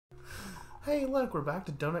Hey, look, we're back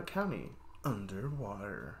to Donut County.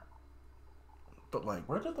 Underwater. But, like...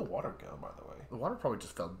 Where did the water go, by the way? The water probably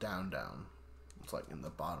just fell down. It's, like, in the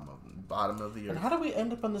bottom of the earth. And how do we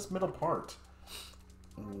end up in this middle part?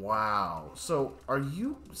 Wow. So, are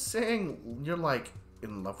you saying you're, like,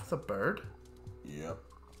 in love with a bird? Yep.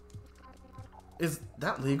 Is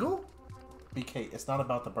that legal? BK, it's not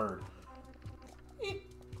about the bird. It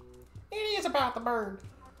is about the bird.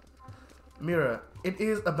 Mira, it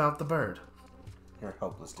is about the bird. You're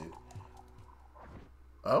hopeless, dude.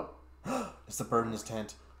 Oh? It's the bird in his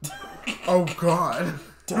tent. Oh, God.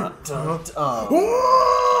 Dun, dun, dun.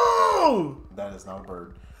 Whoa! That is not a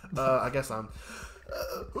bird. I guess I'm...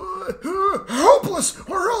 hopeless!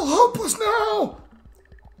 We're all hopeless now!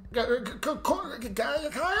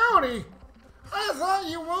 Coyote! I thought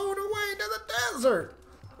you moved away to the desert!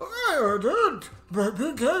 I did, but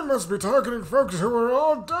BK must be targeting folks who are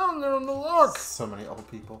all down there in the lock. So many old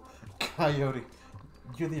people. Coyote,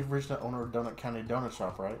 you're the original owner of Donut County Donut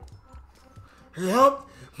Shop, right? Yep,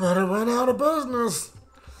 but it went out of business.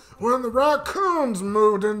 When the raccoons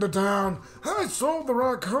moved into town, I sold the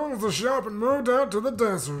raccoons the shop and moved out to the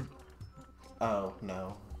desert. Oh,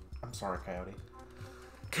 no. I'm sorry, Coyote.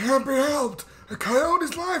 Can't be helped. A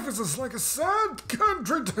coyote's life is just like a sad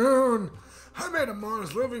country tune. I made a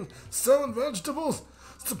modest living selling vegetables.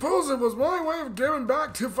 Suppose it was my way of giving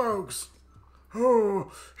back to folks.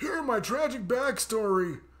 Oh, hear my tragic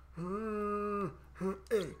backstory.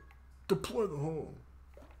 Hey, deploy the hole.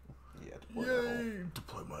 Yeah, Yay,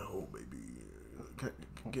 deploy my hole, baby.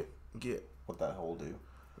 Get. What that hole do?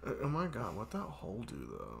 Oh my God, what that hole do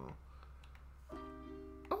though?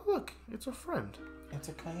 Oh look, it's a friend. It's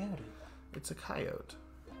a coyote. It's a coyote.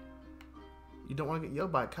 You don't want to get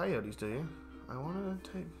yelled by coyotes, do you? I want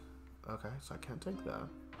to take... Okay, so I can't take that.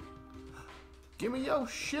 Give me your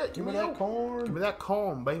shit. Give me that corn. Give me that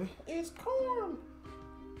corn, baby. It's corn.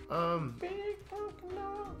 Big fucking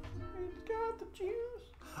dog. It's got the juice.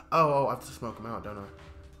 Oh, I have to smoke them out, don't I?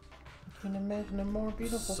 Can imagine a more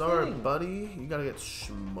beautiful Sorry, thing. buddy. You gotta get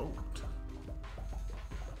smoked.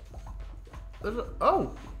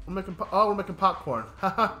 Oh, we're making popcorn.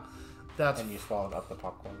 Haha. That's... And you swallowed up the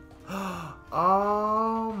popcorn.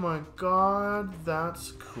 Oh my God,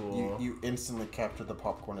 that's cool. You instantly captured the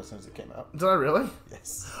popcorn as soon as it came out. Did I really?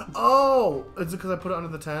 Yes. Oh, is it because I put it under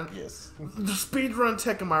the tent? Yes. The speed run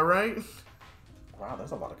tech, am I right? Wow,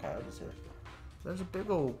 there's a lot of coyotes here. There's a big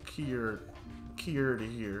old Kier to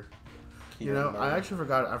here. You Keaton know, I actually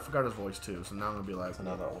forgot his voice too, so now I'm gonna be like... That's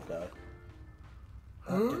another old guy.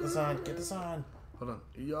 Oh, get the sign, get the sign. Hold on.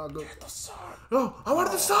 Y'all go. Get the sign. Oh, I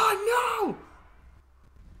wanted the sign, no!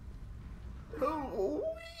 Oh,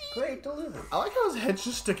 Great delivery. I like how his head's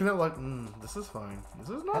just sticking out like, this is fine. This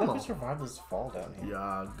is How did normal. we survive this fall down here?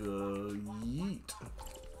 Yeah, good. Yeet.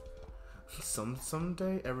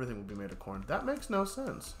 Someday everything will be made of corn. That makes no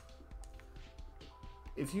sense.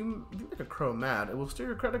 If you make a crow mad, it will steal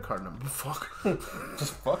your credit card number. Fuck.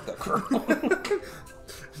 Just fuck that crow.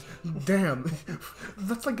 Damn.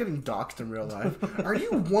 That's like getting doxxed in real life. Are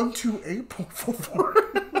you 128.44?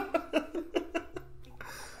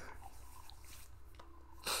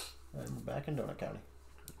 I'm back in Donut County.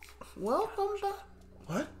 Welcome back.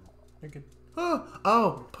 What? You're good.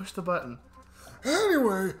 Oh, push the button.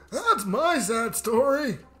 Anyway, that's my sad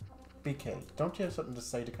story. BK, don't you have something to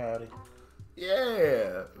say to Coyote?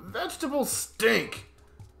 Yeah, vegetables stink.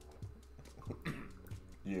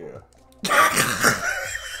 Yeah.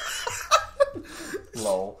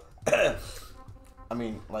 Lol. I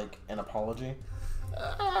mean, like, an apology?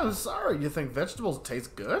 I'm sorry, you think vegetables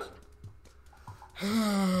taste good?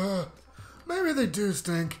 Maybe they do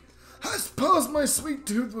stink. I suppose my sweet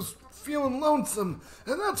tooth was feeling lonesome,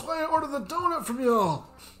 and that's why I ordered the donut from y'all.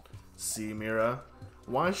 See, Mira,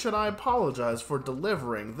 why should I apologize for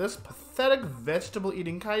delivering this pathetic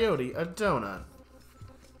vegetable-eating coyote a donut?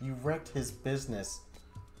 You wrecked his business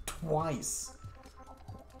twice.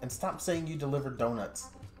 And stop saying you deliver donuts.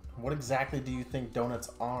 What exactly do you think donuts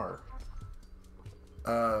are?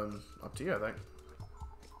 Up to you, I think.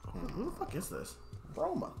 Who the fuck is this?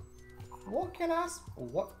 Roma. What can I...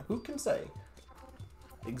 What? Who can say?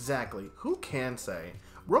 Exactly. Who can say?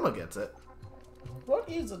 Roma gets it. What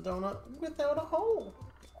is a donut without a hole?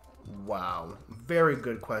 Wow. Very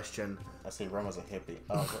good question. I see Roma's a hippie.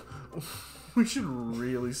 Oh, We should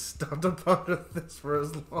really stunt about this for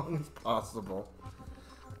as long as possible.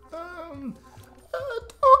 A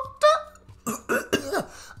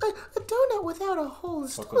donut without a hole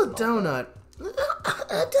is still a donut. A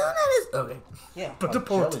donut is... Okay. yeah. Put the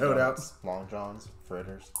pull jelly toad out. donuts, Long Johns,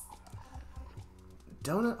 fritters.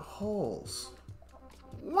 Donut holes.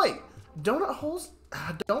 Wait, donut holes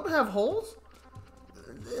don't have holes?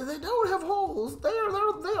 They don't have holes. They are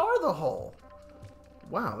the hole.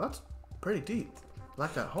 Wow, that's pretty deep.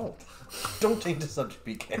 Like that hole. Don't change the subject,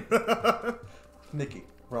 BK. Nikki,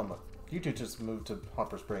 Roma, you two just moved to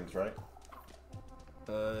Hopper Springs, right?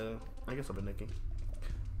 I guess I'll be Nikki.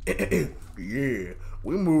 Yeah,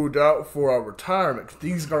 we moved out for our retirement. 'Cause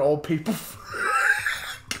these are old people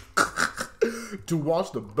to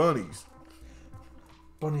watch the bunnies.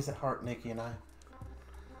 Bunnies at heart, Nikki and I.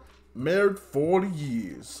 Married 40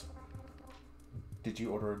 years. Did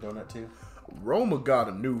you order a donut too? Roma got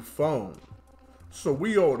a new phone, so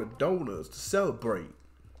we ordered donuts to celebrate.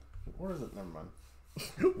 What is it? Never mind.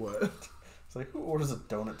 What? It's like, who orders a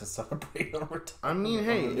donut to celebrate on retirement? I mean,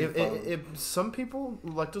 hey, if some people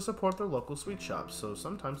like to support their local sweet shops, so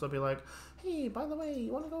sometimes they'll be like, hey, by the way,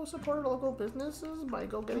 you want to go support our local businesses by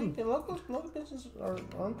go getting... Local businesses are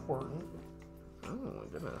important. Oh, my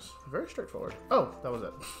goodness. Very straightforward. Oh, that was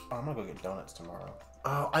it. Oh, I'm going to go get donuts tomorrow.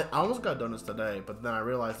 Oh, I almost got donuts today, but then I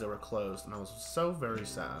realized they were closed, and I was so very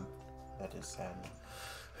sad. That is sad.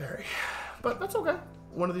 Very. But that's okay.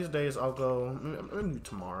 One of these days I'll go, maybe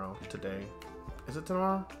tomorrow, today. Is it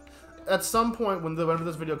tomorrow? At some point whenever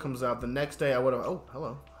this video comes out, the next day I would have, oh,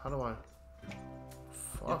 hello. How do I?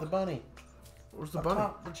 Fuck. Get the bunny. Where's the bunny?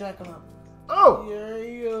 Top the jackalope. Oh!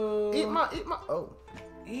 Yeah. Eat my, oh.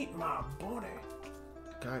 Eat my bunny.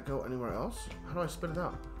 Can I go anywhere else? How do I spit it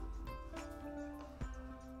out?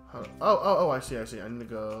 Oh, I see. I need to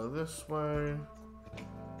go this way.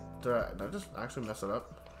 Did I just actually mess it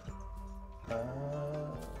up?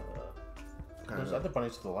 There's other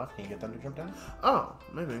bunnies to the left. Can you get them to jump down? Oh,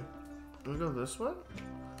 maybe. Can we go this way?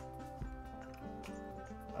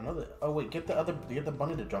 Another. Oh wait, get the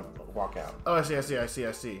bunny to walk out. Oh, I see.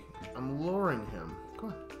 I'm luring him.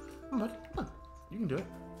 Come on, buddy. Come on. You can do it.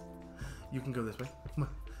 You can go this way. Come on.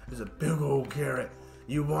 There's a big old carrot.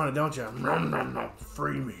 You want it, don't you? Nom, nom, nom.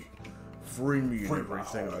 Free me. Free me and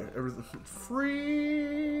everything. Everything.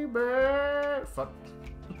 Free bird. Fuck.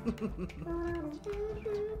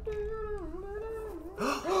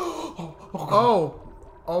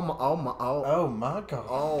 Oh my god.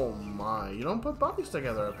 Oh my. You don't put bunnies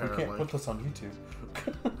together, apparently. You can't put this on YouTube.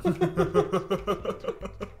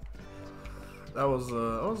 That was a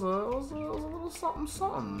little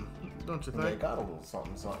something, don't you think? They got a little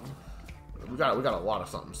something. We got a lot of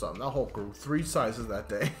something. That whole grew 3 sizes that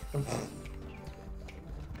day.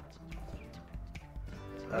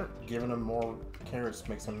 Giving them more carrots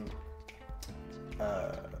makes them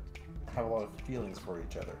have a lot of feelings for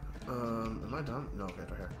each other. Am I done? No, okay,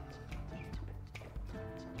 right here.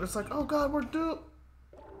 It's like, oh god, we're doomed.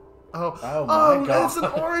 Oh my god. It's an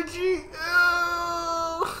orgy.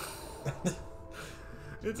 Ew.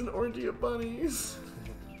 It's an orgy of bunnies.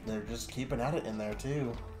 They're just keeping at it in there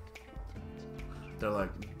too. They're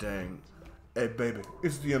like, dang. Hey baby,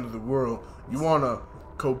 it's the end of the world. You wanna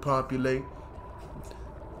co-populate?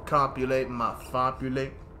 Copulate my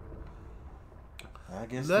fopulate? I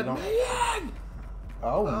guess Let you don't. me in!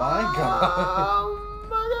 Oh my god. Oh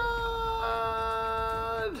my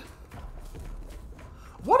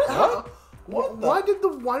god! Why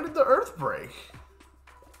did the earth break?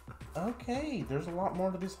 Okay, there's a lot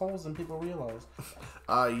more to these holes than people realize.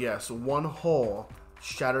 Yes, one hole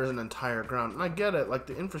shatters an entire ground. And I get it, like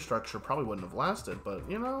the infrastructure probably wouldn't have lasted, but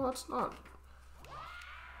you know, that's not...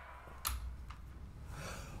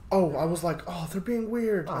 Oh, I was like, oh, they're being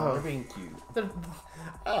weird. Oh, they're being cute.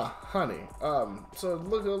 Honey. So it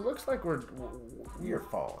looks like we're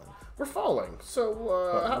falling. We're falling. So,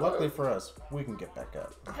 but luckily for us, we can get back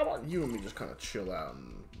up. How about you and me just kind of chill out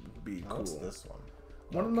and be cool? What's this one?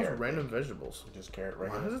 One of those random vegetables. Just carrot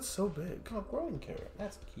right Why here. is it so big? Oh, growing carrot.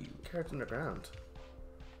 That's cute. Carrots in the ground.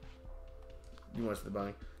 You want to see the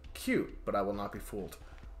bunny? Cute, but I will not be fooled.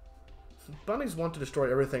 Bunnies want to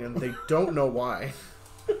destroy everything and they don't know why.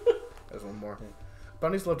 There's one more.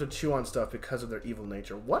 Bunnies love to chew on stuff because of their evil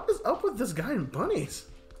nature. What is up with this guy and bunnies?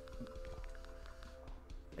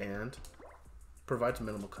 And provides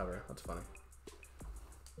minimal cover. That's funny.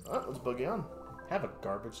 Alright, let's boogie on. Have a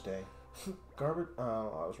garbage day. Garbage.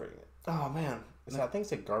 Oh, I was reading it. Oh man. I think it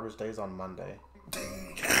said garbage days on Monday.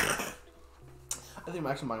 I think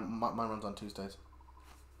actually mine runs on Tuesdays.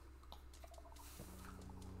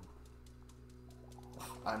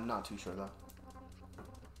 I'm not too sure though.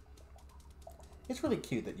 It's really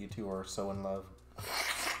cute that you two are so in love.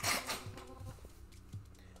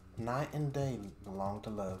 Night and day belong to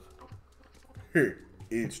love.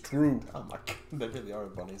 It's true. Oh my god, they really are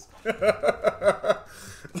bunnies.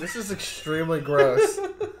 This is extremely gross.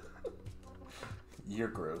 You're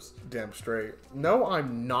gross. Damn straight. No,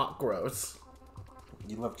 I'm not gross.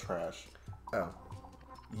 You love trash. Oh.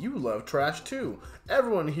 You love trash too.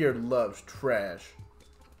 Everyone here loves trash.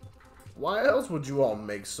 Why else would you all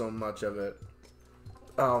make so much of it?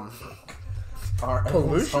 Are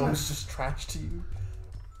everyone's homes just trash to you?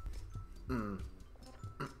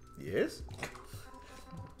 Yes?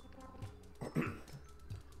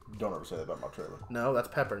 Don't ever say that about my trailer. No, that's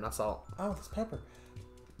pepper, not salt. Oh, that's pepper.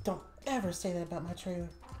 Don't ever say that about my trailer.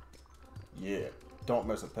 Yeah, don't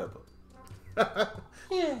mess with Pepper.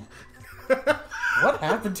 Yeah. What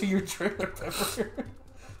happened to your trailer, Pepper?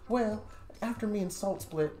 Well, after me and Salt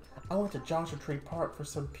split, I went to Joshua Tree Park for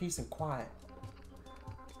some peace and quiet.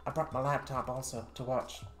 I brought my laptop also to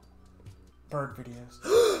watch bird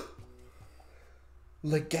videos.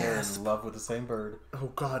 Like gas. In love with the same bird.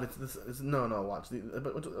 Oh God, it's no, watch.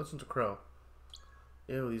 Listen to Crow.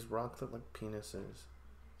 Ew, these rocks look like penises.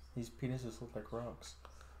 These penises look like rocks.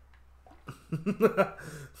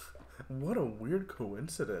 What a weird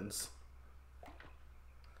coincidence.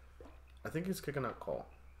 I think he's kicking out Cole.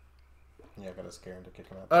 Yeah, I gotta scare him to kick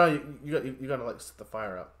him out. Oh, you gotta like set the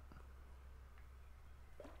fire up.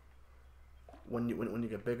 When you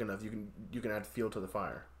get big enough, you can add fuel to the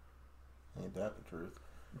fire. Ain't that the truth?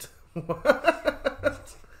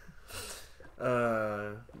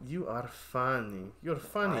 You are funny. You're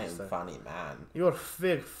funny. I am funny man. You're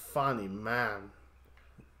big funny man.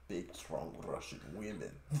 Big strong Russian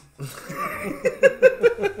women.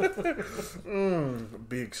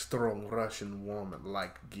 Big strong Russian woman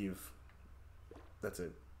like give. That's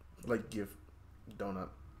it. Like give donut.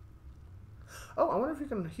 Oh, I wonder if you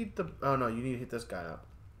can heat the. Oh no, you need to heat this guy up.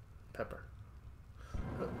 Pepper.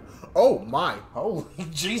 Oh my! Holy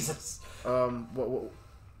Jesus! What?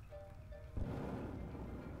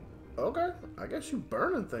 Okay, I guess you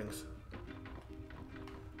burning things.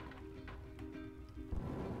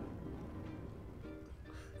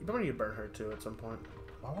 You probably need to burn her too at some point.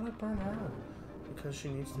 Why would I burn her? Because she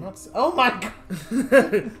needs to. Oh my God!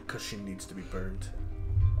 Because she needs to be burned.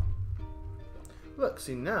 Look,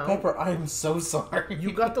 see now. Pepper, I am so sorry.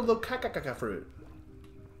 You got the little caca fruit.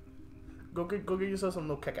 Go get yourself some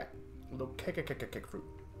little caca fruit.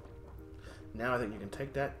 Now I think you can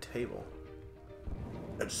take that table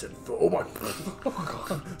and set for. Oh my! Oh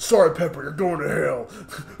God! Sorry, Pepper, you're going to hell.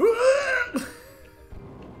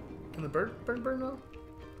 Can the bird burn now?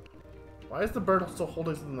 Why is the bird still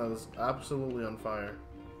holding something that is absolutely on fire?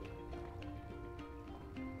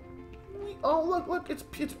 Oh look! It's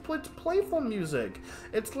playful music.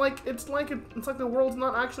 It's like the world's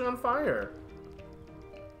not actually on fire.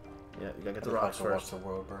 Yeah, you gotta get the rocks first. Watch the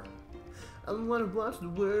world burn. I want to watch the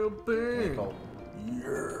world burn.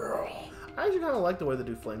 Yeah. I actually kind of like the way they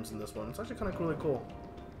do flames in this one. It's actually kind of really cool.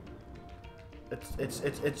 It's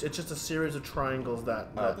just a series of triangles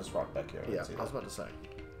that. This rock back here. Yeah, I was about to say.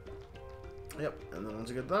 Yep, and then once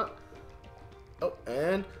you get that, oh,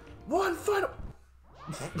 and one final.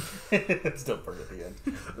 Still burn at the end.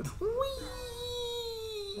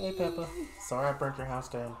 Hey, Peppa. Sorry I burnt your house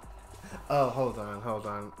down. Oh, hold on.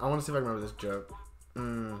 I want to see if I can remember this joke.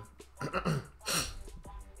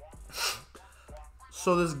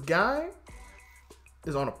 So this guy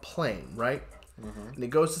is on a plane, right? Mm-hmm. And he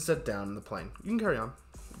goes to sit down in the plane. You can carry on.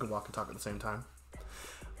 You can walk and talk at the same time.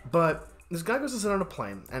 But this guy goes to sit on a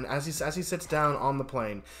plane, and as he sits down on the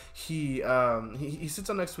plane, he sits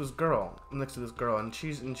down next to this girl, and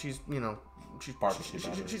she's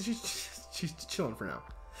chilling for now.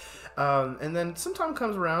 And then some time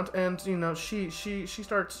comes around, and she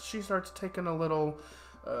starts taking a little.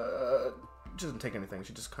 She doesn't take anything.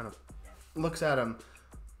 She just kind of looks at him.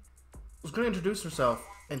 Was going to introduce herself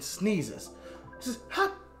and sneezes. She says,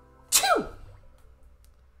 "Ha-choo!"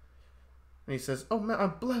 And he says, "Oh man,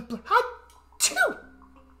 I'm ha-choo!"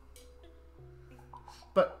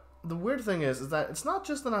 But the weird thing is that it's not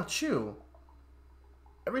just an achoo.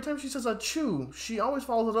 Every time she says achoo, she always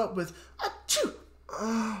follows it up with achoo.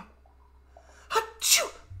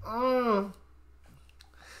 Achoo.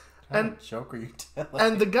 And joke are you telling?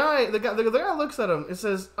 And the guy looks at him and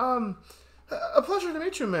says, "A pleasure to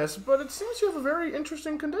meet you, miss, but it seems you have a very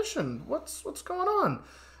interesting condition. What's going on?"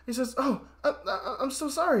 He says, "Oh, I'm so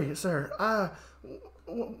sorry, sir.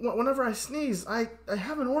 Whenever I sneeze, I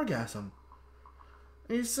have an orgasm."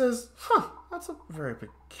 And he says, "Huh, that's a very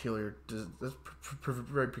peculiar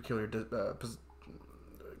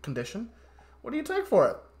condition. What do you take for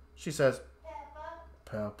it?" She says,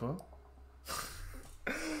 "Peppa."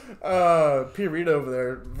 P. Rita over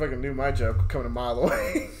there fucking knew my joke coming a mile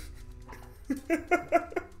away.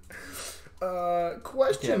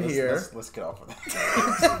 Question here. Let's get off of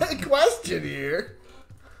that. Question here.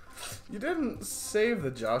 You didn't save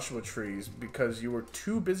the Joshua trees because you were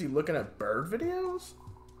too busy looking at bird videos?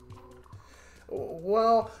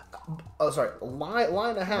 Well, oh, sorry, lie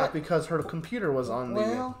and a half because her computer was on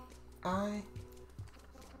Well,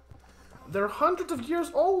 They're hundreds of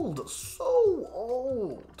years old. So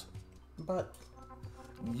old. But...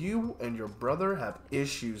 You and your brother have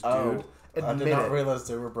issues, dude. Oh, I did not it. realize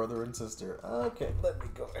they were brother and sister. Okay, let me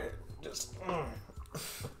go ahead. Just...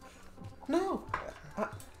 No,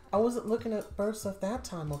 I wasn't looking at bird stuff that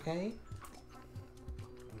time, okay?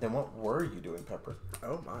 Then what were you doing, Pepper?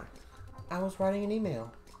 Oh, my. I was writing an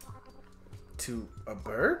email. To a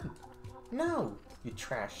bird? No, you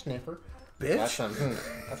trash sniffer. Bitch? That's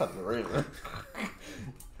not the reason.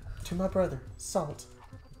 To my brother, Salt.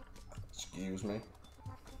 Excuse me?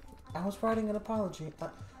 I was writing an apology.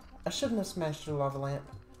 I shouldn't have smashed your lava lamp.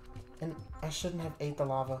 And I shouldn't have ate the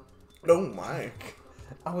lava. Oh, my.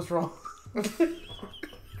 I was wrong.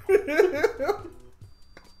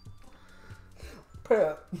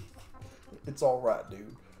 Pat, it's alright,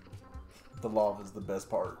 dude. The lava's the best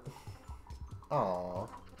part. Aww.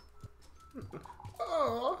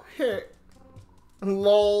 Oh, hey.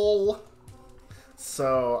 LOL.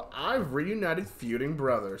 So, I've reunited feuding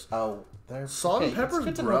brothers. Oh, they're... Salt and Pepper's it's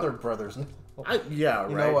good to know they're brothers. Yeah,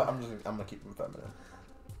 you right. know what? I'm gonna keep them feminine.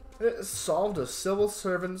 It solved a civil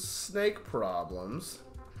servant's snake problems.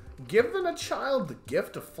 Given a child the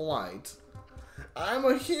gift of flight. I'm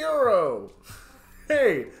a hero.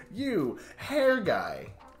 Hey, you, hair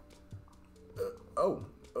guy.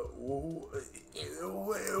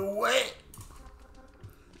 Wait.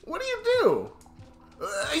 What do you do?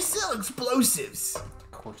 I sell explosives.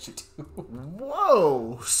 Of course you do.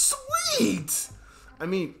 Whoa, sweet. I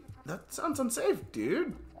mean, that sounds unsafe,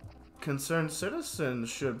 dude. Concerned citizens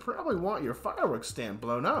should probably want your fireworks stand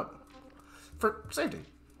blown up. For safety.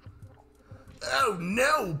 Oh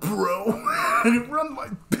no, bro. I run my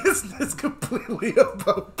business completely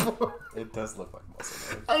above board. It does look like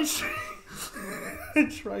muscle. I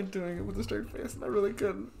tried doing it with a straight face and I really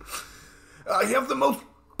couldn't. I have the most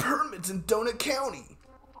permits in Donut County.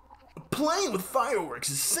 Playing with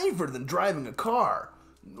fireworks is safer than driving a car.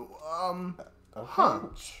 Okay,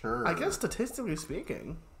 sure. I guess statistically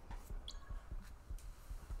speaking.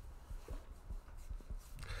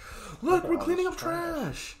 Look, we're cleaning up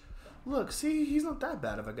trash. Look, see, he's not that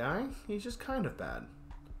bad of a guy. He's just kind of bad.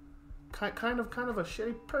 Kind of a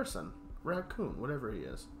shitty person. Raccoon, whatever he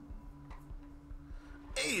is.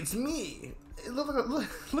 Hey, it's me. It looks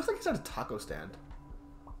like he's at a taco stand.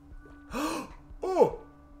 Oh!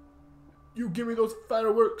 You give me those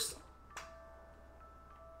fireworks.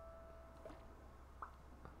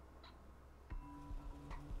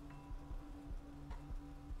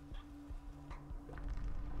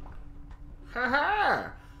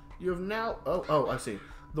 Ha! You have now... Oh, I see.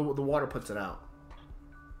 The water puts it out.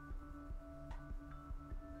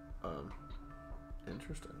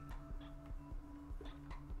 Interesting.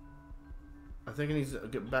 I think he needs to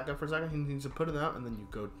get back up for a second. He needs to put it out, and then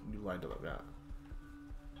you light it like that.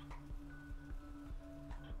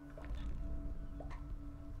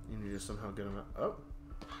 You need to somehow get him out.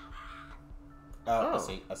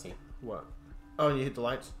 Oh. I see. What? Oh, and you hit the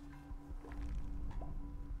lights?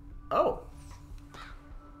 Oh.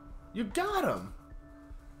 You got him.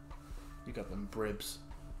 You got them bribs.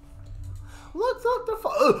 Look,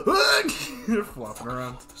 they're flopping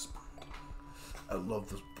around. I love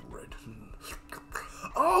this bread.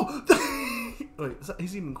 Oh! Wait,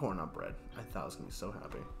 he's eating corn, not bread. I thought I was going to be so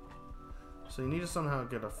happy. So you need to somehow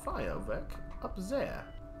get a fire Vec up there.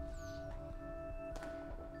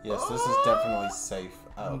 Yes, this is definitely safe.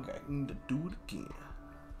 Oh, okay. Need to do it again.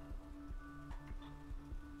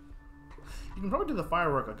 You can probably do the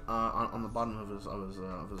firework on the bottom of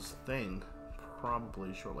his thing,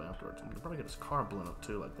 probably shortly afterwards. And you can probably get his car blown up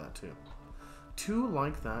too, like that too. Two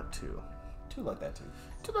like that too. Two like that too.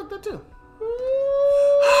 Two like that too.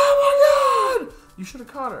 Oh my God! You should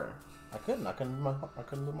have caught her. I couldn't. I couldn't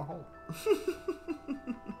move my hole.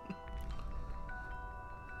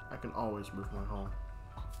 I can always move my hole.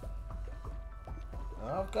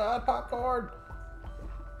 Oh God, popcorn!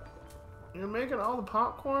 You're making all the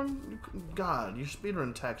popcorn? God, your speedrun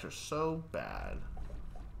attacks are so bad.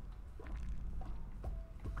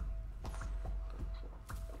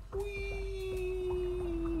 Whee!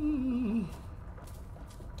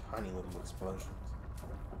 Tiny little explosions.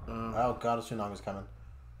 Oh God, a tsunami's coming.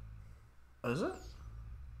 Is it?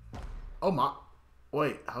 Oh my!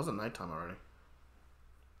 Wait, how's it nighttime already?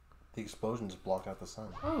 The explosions block out the sun.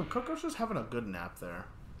 Oh, Coco's just having a good nap there.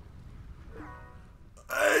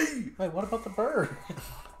 Hey! Hey, what about the bird?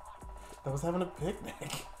 That was having a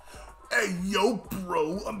picnic. Hey, yo,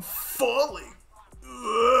 bro, I'm falling.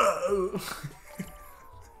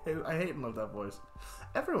 Hey, I hate and love that voice.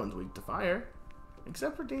 Everyone's weak to fire.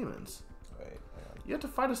 Except for demons. Wait, hang on. You have to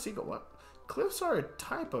fight a seagull. What? Cliffs are a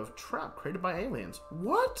type of trap created by aliens.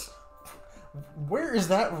 What? Where is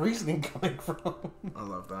that reasoning coming from? I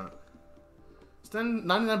love that. Then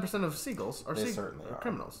 99% of seagulls are,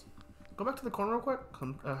 criminals. Go back to the corn real quick.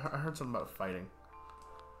 I heard something about fighting.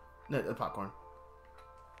 No, the popcorn.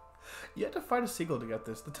 You have to fight a seagull to get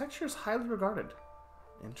this. The texture is highly regarded.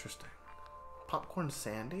 Interesting. Popcorn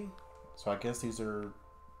sandy? So I guess these are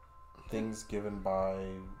things given by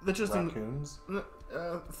raccoons?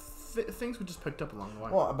 Things we just picked up along the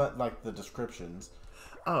way. Well, but like the descriptions.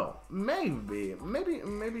 Oh, maybe a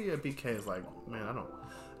BK is like, man, I don't.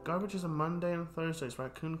 Garbage is a Monday and Thursdays.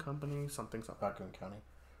 Raccoon Company, something. Raccoon County.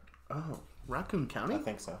 Oh, Raccoon County? I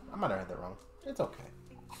think so. I might have heard that wrong. It's okay.